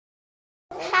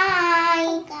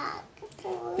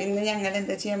പിന്നെ ഞങ്ങൾ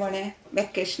എന്താ ചെയ്യാൻ പോണേ?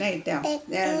 വെക്കേഷൻ ആയിട്ടാ.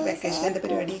 വെക്കേഷൻ എന്താ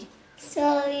പരിപാടി?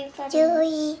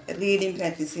 റീഡിങ്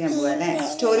പ്രാക്ടീസ് ചെയ്യാൻ പോവാ അല്ലേ?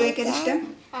 സ്റ്റോറി വായിക്കാൻ ഇഷ്ടം?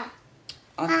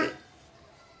 ഓക്കെ,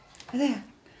 അതെ.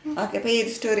 ഓക്കെ, അപ്പൊ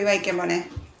ഏത് സ്റ്റോറി വായിക്കാൻ പോണേ?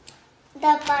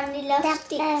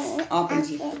 ഓപ്പൺ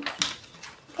ചെയ്യും.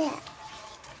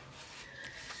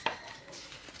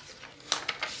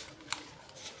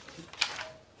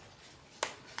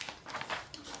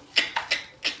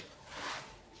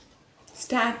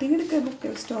 സ്റ്റാർട്ടിങ് എടുക്കുക ബുക്ക്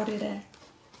സ്റ്റോറിയുടെ.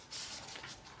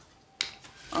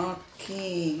 ഓക്കെ,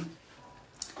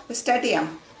 സ്റ്റാർട്ട് ചെയ്യാം.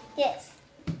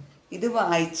 ഇത്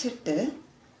വായിച്ചിട്ട്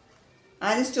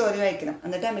ആദ്യം സ്റ്റോറി വായിക്കണം,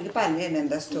 എന്നിട്ട് നമുക്ക് പറഞ്ഞു തന്നെ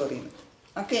എന്താ story.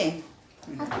 Okay,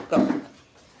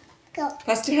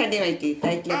 first head വായിക്കി.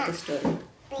 Title of the story.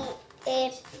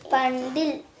 A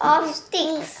bundle of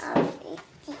sticks.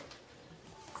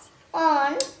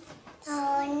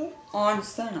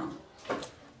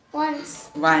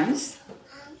 Once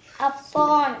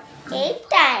upon a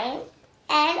time,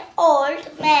 an old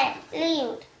man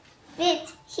lived with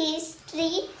his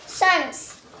 3 sons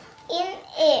in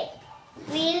a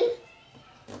village.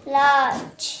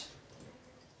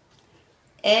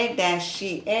 A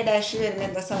ഡാഷി വരുന്ന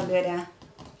എന്താ സൗണ്ട് വരാ?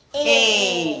 എ.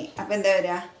 അപ്പൊ എന്താ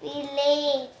വരാ?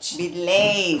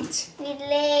 Village.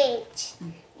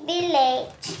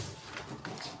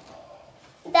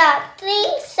 The 3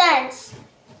 sons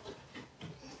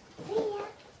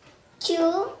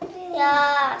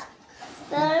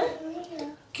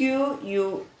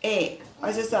Q-U-A.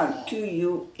 What's the sound?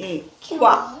 Q-U-A.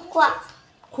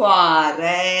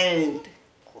 Quarreled.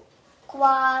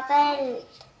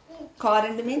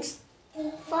 Quarreled means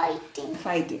Fighting.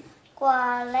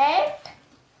 Quarreled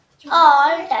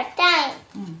all the time.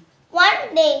 One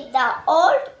day the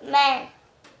old man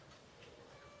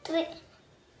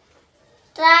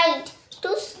tried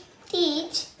to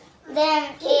teach them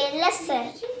a lesson.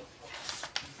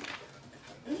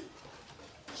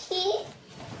 He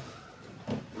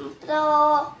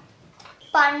brought a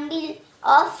bundle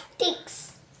of sticks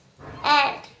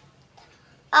and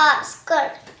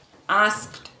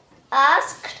asked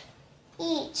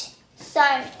each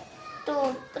son to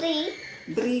break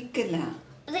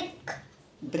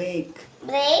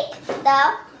the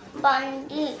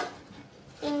bundle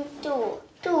into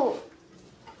 2.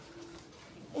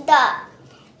 The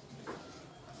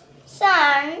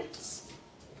sons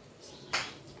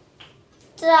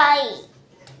tried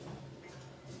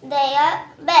their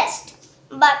best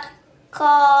but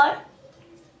could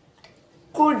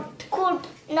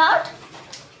not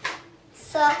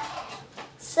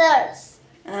success.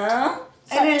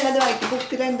 അതിനുള്ളത് വായിക്കും.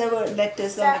 ബുക്കിൽ എന്താ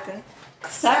letters നോക്കണം.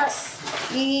 Sucks.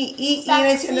 ഈ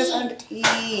വെച്ചിട്ട് sound. ഈ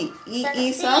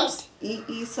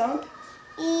sound.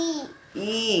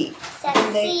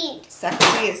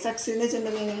 Succeed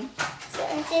വെച്ചിട്ട് meaning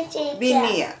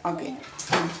വിന്നിയ. Okay.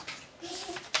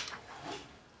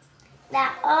 The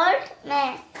old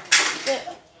man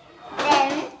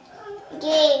then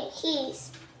gave his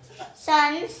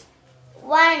sons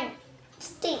 1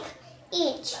 stick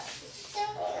each.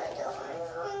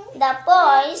 The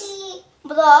boys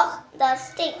broke the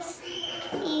sticks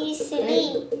easily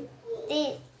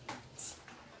this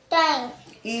time.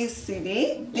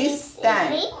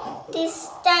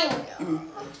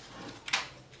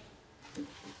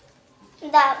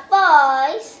 The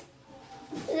boys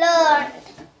learned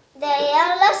their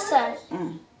lesson.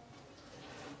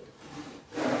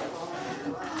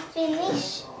 Finish.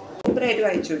 സൂപ്പറായിട്ട്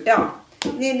വായിച്ചു കേട്ടോ.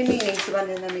 ഇനി എൻ്റെ മീനിങ്സ്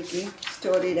പറഞ്ഞു നമുക്ക്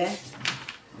സ്റ്റോറിയുടെ.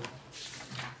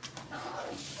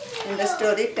 The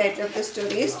story, title of the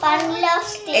story is Bundle of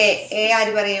Sticks. A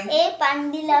ആര് പറയും? A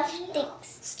bundle of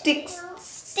sticks.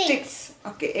 Sticks.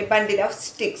 Okay, a bundle of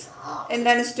sticks.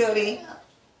 എന്താണ് സ്റ്റോറി?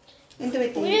 എന്ത്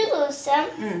പറ്റി? ഒരു ദിവസം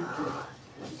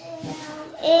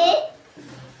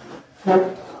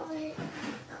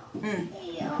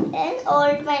an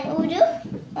old man, ഒരു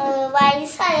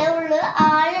വയസ്സായ ഒരു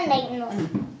ആളുണ്ടായിരുന്നു.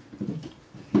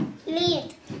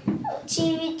 Lived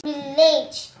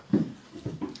village.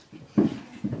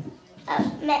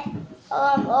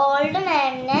 ഓൾഡ്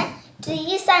മാനിന്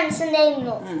 3 സൺസ്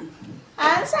ഉണ്ടായിരുന്നു. ആ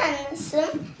സൺസും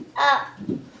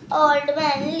ഓൾഡ്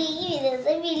മാൻ ലീവ്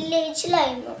ചെയ്തത്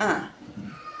വില്ലേജിലായിരുന്നു.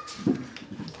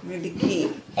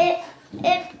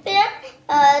 എപ്പോഴും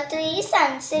 3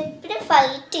 സൺസ് എപ്പോഴും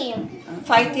ഫൈറ്റ് ചെയ്യും.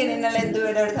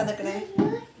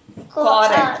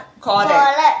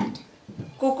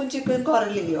 കൂക്കും ചിക്കും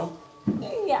കോറലിയോ?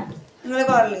 ഇല്ല, നിങ്ങൾ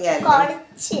കോറൽ ചെയ്യാറില്ലേ?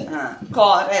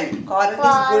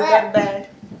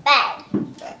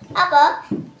 അപ്പൊ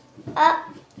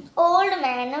ഓൾഡ്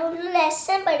മാൻ ഒരു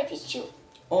ലെസൺ പഠിപ്പിച്ചു.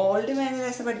 Old man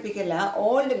lesson പഠിപ്പിക്കല്ല,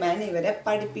 old man ഇവരെ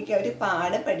പഠിപ്പിക്കാൻ ഒരു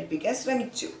പാഠം പഠിപ്പിക്കാൻ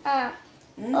ശ്രമിച്ചു.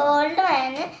 ഓൾഡ്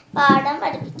മാന് പാഠം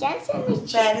പഠിപ്പിക്കാൻ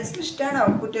ശ്രമിച്ചു. പാരന്റ്സിന് ഇഷ്ടമാണോ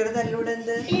കുട്ടികൾ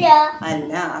തല്ലുകൂടുന്നത്?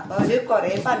 അല്ല. അപ്പൊ അവര്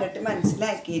കുറെ പറഞ്ഞിട്ട്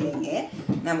മനസ്സിലാക്കിയില്ലെങ്കിൽ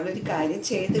നമ്മളൊരു കാര്യം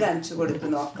ചെയ്ത് കാണിച്ചു കൊടുത്തു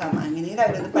നോക്കാം, അങ്ങനെ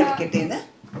അവരൊന്ന് പഠിക്കട്ടെ എന്ന്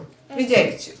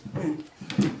വിചാരിച്ചു.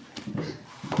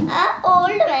 ആ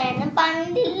ഓൾഡ് മാന്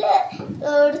ബണ്ടില്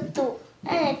എടുത്തു,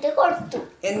 എന്നിട്ട് കൊടുത്തു.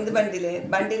 എന്ത് ബണ്ടില്?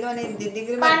 ബണ്ടിൽ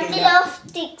എന്തിന്റെങ്കിലും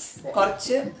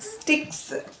കുറച്ച്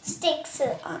സ്റ്റിക്സ്.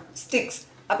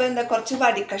 അപ്പൊ എന്താ, കുറച്ച്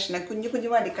വടിക്കഷ്ണം, കുഞ്ഞു കുഞ്ഞു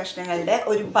വടിക്കഷ്ണങ്ങളുടെ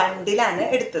ഒരു ബണ്ടിലാണ്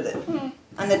എടുത്തത്.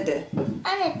 എന്നിട്ട്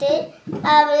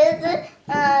അവര്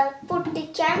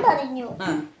പൊട്ടിക്കാൻ പറഞ്ഞു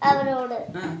അവരോട്,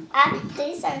 ആ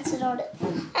 3 സൺസിനോട്.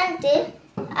 എന്നിട്ട്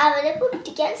അവര്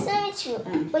പൊട്ടിക്കാൻ ശ്രമിച്ചു,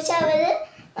 പക്ഷെ അവര്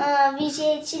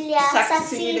വിജയിച്ചില്ല,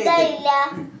 സക്സീഡ് ആയില്ല.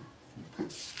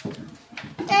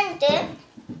 എന്നിട്ട്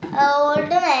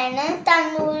ഓൾഡ് മാന്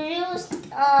തന്നൂരു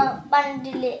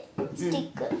ബണ്ടില്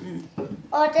സ്റ്റിക്ക്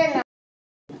ഒരെണ്ണം.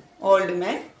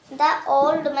 The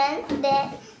old man then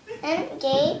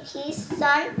gave his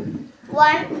son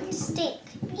 1 stick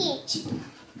each.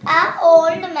 ആ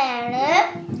ഓൾഡ് മാന്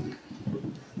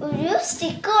ഒരു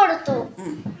സ്റ്റിക്ക് കൊടുത്തു.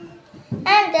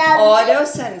 ഓരോ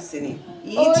സൺസിന്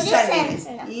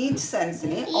ഈച്ച്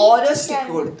സൺസിന് ഓരോ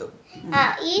സ്റ്റിക്ക് കൊടുത്തു.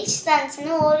 ഈച്ച്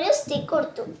സൺസിന് ഓരോ സ്റ്റിക്ക്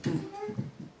കൊടുത്തു.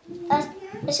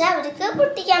 പക്ഷെ അവർക്ക്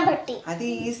പൊട്ടിക്കാൻ പറ്റി. അത്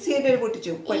ഈസി ആയിട്ട് അവർ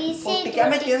പൊട്ടിച്ചു. പൊട്ടിക്കാൻ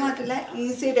പറ്റിയത് മാത്രമല്ല,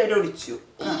 ഈസി ആയിട്ട് അവർ ഒടിച്ചു.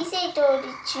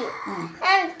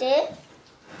 എന്നിട്ട്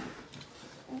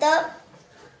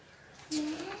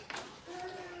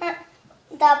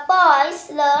the boys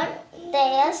learned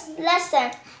their lesson.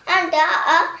 And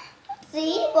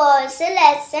 3 boys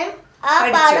lesson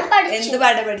പാഠം പഠിച്ചു. എന്ത്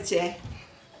പാഠം പഠിച്ചേ?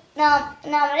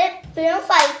 നമ്മളെപ്പോഴും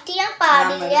ഫൈറ്റ് ചെയ്യാൻ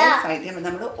പാടില്ല,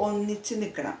 നമ്മൾ ഒന്നിച്ച്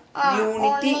നിൽക്കണം.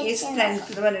 യൂണിറ്റി ഈസ് സ്ട്രെങ്ത്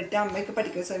എന്ന് പറഞ്ഞിട്ട് അമ്മയൊക്കെ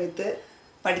പഠിക്കുന്ന സമയത്ത്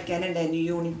പഠിക്കാനുണ്ടായിരുന്നു.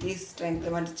 യൂണിറ്റി ഈസ് സ്ട്രെങ്ത്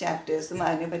പറഞ്ഞിട്ട് ചാപ്റ്റേഴ്സും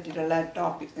അതിനെ പറ്റിയിട്ടുള്ള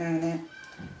ടോപ്പിക്, അങ്ങനെ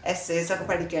എസ്സേസ് ഒക്കെ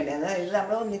പഠിക്കാനുണ്ട്. അതായത്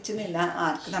നമ്മൾ ഒന്നിച്ച് നിന്നാൽ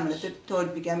ആർക്കും നമ്മളെ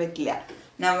തോൽപ്പിക്കാൻ പറ്റില്ല.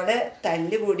 നമ്മൾ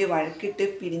തല്ലുകൂടി വഴക്കിട്ട്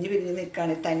പിരിഞ്ഞ്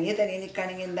നിൽക്കുകയാണെങ്കിൽ, തനിയെ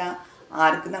നിൽക്കുകയാണെങ്കിൽ എന്താ,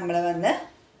 ആർക്കും നമ്മളെ വന്ന്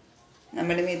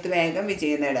നമ്മുടെ മേത്ത് വേഗം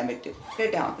വിജയം നേടാൻ പറ്റും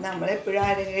കേട്ടോ. അപ്പൊ നമ്മളെപ്പോഴും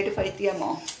ആരെങ്കിലും ഫൈറ്റ്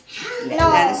ചെയ്യാമോ?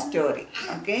 ഇതാണ് story.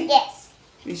 Okay,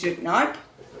 we should not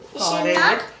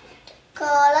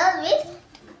quarrel with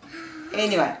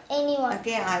anyone.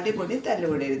 Okay, ആദ്യം കൂടി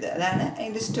തല്ലുകൂടരുത്. അതാണ്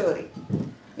അതിന്റെ സ്റ്റോറി.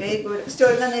 Very good.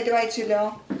 സ്റ്റോറി നന്നായിട്ട് വായിച്ചല്ലോ.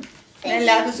 ഞാൻ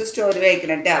എല്ലാ ദിവസവും സ്റ്റോറി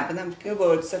വായിക്കണം കേട്ടോ. അപ്പൊ നമുക്ക്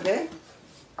വേർഡ്സ് ഒക്കെ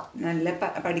നല്ല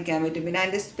പഠിക്കാൻ പറ്റും. പിന്നെ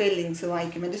അതിന്റെ സ്പെല്ലിങ്സ്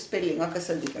വായിക്കുമ്പോൾ അതിന്റെ സ്പെല്ലിംഗ് ഒക്കെ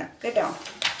ശ്രദ്ധിക്കണം കേട്ടോ.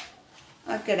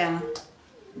 ഓക്കെടാ,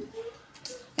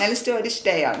 നല്ല സ്റ്റോറി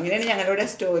ഇഷ്ടമായോ? ഇങ്ങനെയാണ് ഞങ്ങളുടെ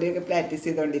സ്റ്റോറിയൊക്കെ പ്രാക്ടീസ്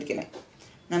ചെയ്തുകൊണ്ടിരിക്കുന്നത്.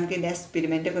 നമുക്ക് ഇതിൻ്റെ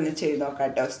എക്സ്പെരിമെൻ്റ് ഒക്കെ ഒന്ന് ചെയ്ത് നോക്കാം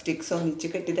കേട്ടോ. സ്റ്റിക്സ് ഒന്നിച്ച്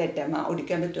കെട്ടി തെറ്റാമ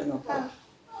ഓടിക്കാൻ പറ്റുമോ നോക്കാം.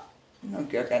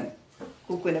 നോക്കി നോക്കാൻ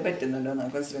കുക്കുവിനെ പറ്റുന്നുണ്ടോ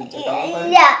നോക്കാൻ ശ്രമിച്ചോ.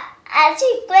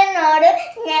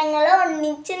 ഞങ്ങൾ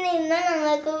ഒന്നിച്ച് നിന്ന്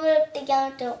നമുക്ക് പൊട്ടിക്കാൻ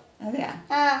പറ്റുമോ? അതെയാ,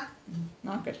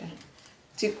 നോക്കട്ടെ.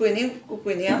 ചിക്കുവിനെയും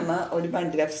കുക്കുവിനെയും അമ്മ ഒരു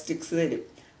ബണ്ടിൽ ഓഫ് സ്റ്റിക്സ് തരും.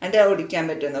 എന്നിട്ട് അത് ഓടിക്കാൻ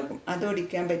പറ്റുമോ നോക്കും. അത്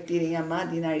ഓടിക്കാൻ പറ്റിയില്ലെങ്കിൽ അമ്മ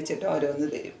അതിൽ നിന്ന് അഴിച്ചിട്ട് ഓരോന്ന്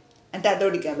തരും. എന്നിട്ട് അത്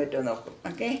ഓടിക്കാൻ പറ്റുമോ നോക്കും.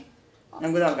 ഓക്കെ,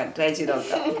 നമുക്ക് നോക്കാം, ട്രൈ ചെയ്ത്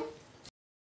നോക്കാം.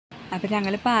 അപ്പം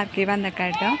ഞങ്ങൾ പാർക്കിൽ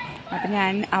വന്നേക്കാട്ടോ. അപ്പം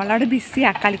ഞാൻ അവളവിടെ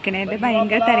ബിസിയാണ്, കളിക്കണേൻ്റെ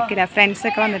ഭയങ്കര തിരക്കിലാണ്.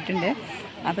 ഫ്രണ്ട്സൊക്കെ വന്നിട്ടുണ്ട്.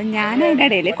 അപ്പം ഞാൻ അതിൻ്റെ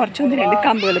ഇടയിൽ കുറച്ചൊന്ന് 2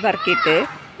 കമ്പുകൾ പറക്കിയിട്ട്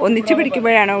ഒന്നിച്ച്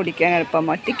പിടിക്കുമ്പോഴാണ് ഓടിക്കാൻ എളുപ്പം,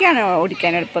 ഒറ്റയ്ക്കാണ്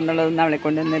ഓടിക്കാൻ എളുപ്പം എന്നുള്ളതൊന്ന് അവളെ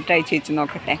കൊണ്ടൊന്ന് ട്രൈ ചെയ്ത്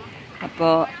നോക്കട്ടെ.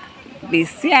 അപ്പോൾ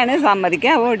ബിസിയാണ്,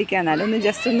 സമ്മതിക്കാവോ ഓടിക്കാൻ, എന്നാലും ഒന്ന്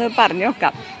ജസ്റ്റ് ഒന്ന് പറഞ്ഞു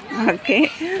നോക്കാം. ഓക്കെ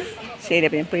ശരി,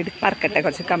 അപ്പം ഞാൻ പോയിട്ട് പറക്കട്ടെ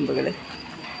കുറച്ച് കമ്പുകൾ.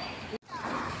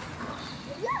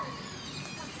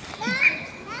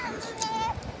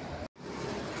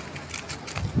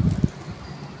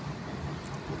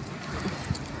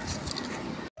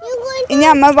 ഇനി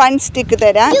അമ്മ 1 സ്റ്റിക്ക്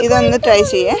തരാം, ഇതൊന്ന് ട്രൈ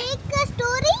ചെയ്യേ.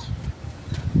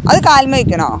 അത് കാൽമ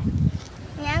വയ്ക്കണോ?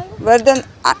 വെറുതെ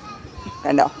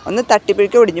കണ്ടോ, ഒന്ന്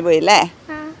തട്ടിപ്പിടിക്ക് ഒടിഞ്ഞു പോയില്ലേ?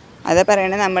 അതാ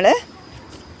പറയണേ, നമ്മൾ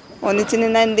ഒന്നിച്ച്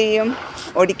നിന്നാൽ എന്ത് ചെയ്യും,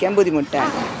 ഓടിക്കാൻ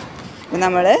ബുദ്ധിമുട്ടാണ്. അപ്പം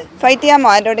നമ്മൾ ഫൈറ്റ് ചെയ്യാമോ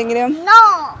ആരോടെങ്കിലും?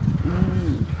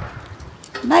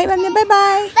 ബൈ പറഞ്ഞ, ബൈ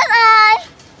ബൈ.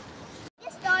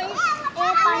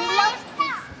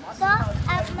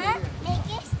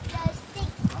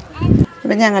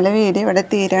 അപ്പം ഞങ്ങളുടെ വീഡിയോ ഇവിടെ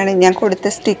തീരാണ്. ഞാൻ കൊടുത്ത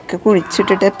സ്റ്റിക്ക്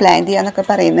കുഴിച്ചിട്ടിട്ട് പ്ലാൻ ചെയ്യാന്നൊക്കെ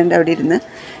പറയുന്നുണ്ട് അവിടെ ഇരുന്ന്.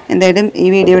 എന്തായാലും ഈ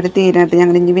വീഡിയോ ഇവിടെ തീരാനായിട്ട്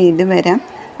ഞങ്ങൾ ഇനി വീണ്ടും വരാം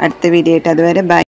അടുത്ത വീഡിയോ ആയിട്ട്. അതുവരെ ബൈ.